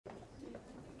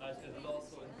the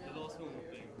last one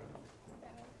would be.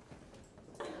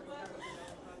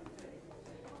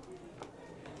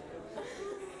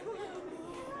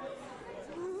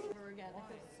 Again, I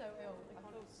feel so ill. I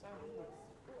feel so hungry.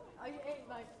 I ate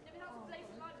like.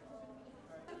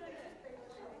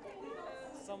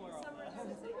 Somewhere up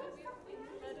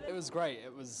there. It was great.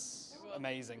 It was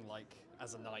amazing, like,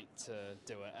 as a night to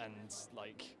do it, and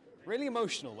like really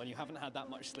emotional when you haven't had that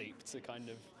much sleep to kind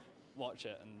of watch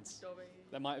it, and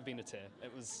there might have been a tear.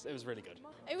 It was really good.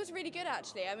 It was really good,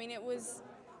 actually. I mean, it was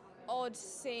odd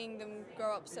seeing them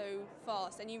grow up so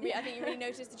fast, and I think you really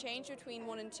noticed the change between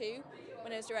 1 and 2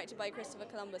 when it was directed by Christopher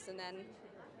Columbus, and then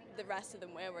the rest of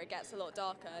them where it gets a lot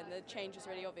darker and the change was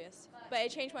really obvious. But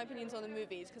it changed my opinions on the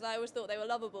movies because I always thought they were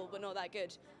lovable but not that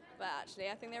good. But actually,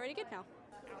 I think they're really good now.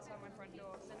 Outside my front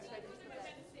door.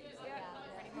 Yeah,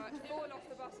 pretty much. Fallen off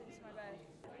the bus into my bed.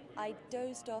 I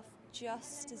dozed off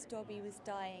just as Dobby was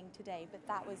dying today, but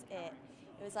that was it.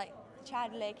 It was like the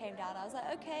chandelier came down. I was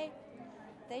like, okay,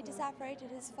 they disapparated,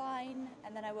 it's fine.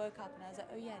 And then I woke up and I was like,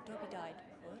 oh yeah, Dobby died.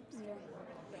 Whoops. Yeah.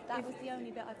 That was the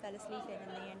only bit I fell asleep in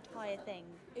the entire thing.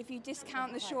 If you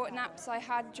discount the short naps I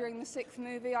had during the 6th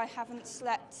movie, I haven't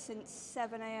slept since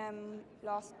 7 a.m.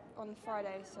 on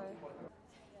Friday, so...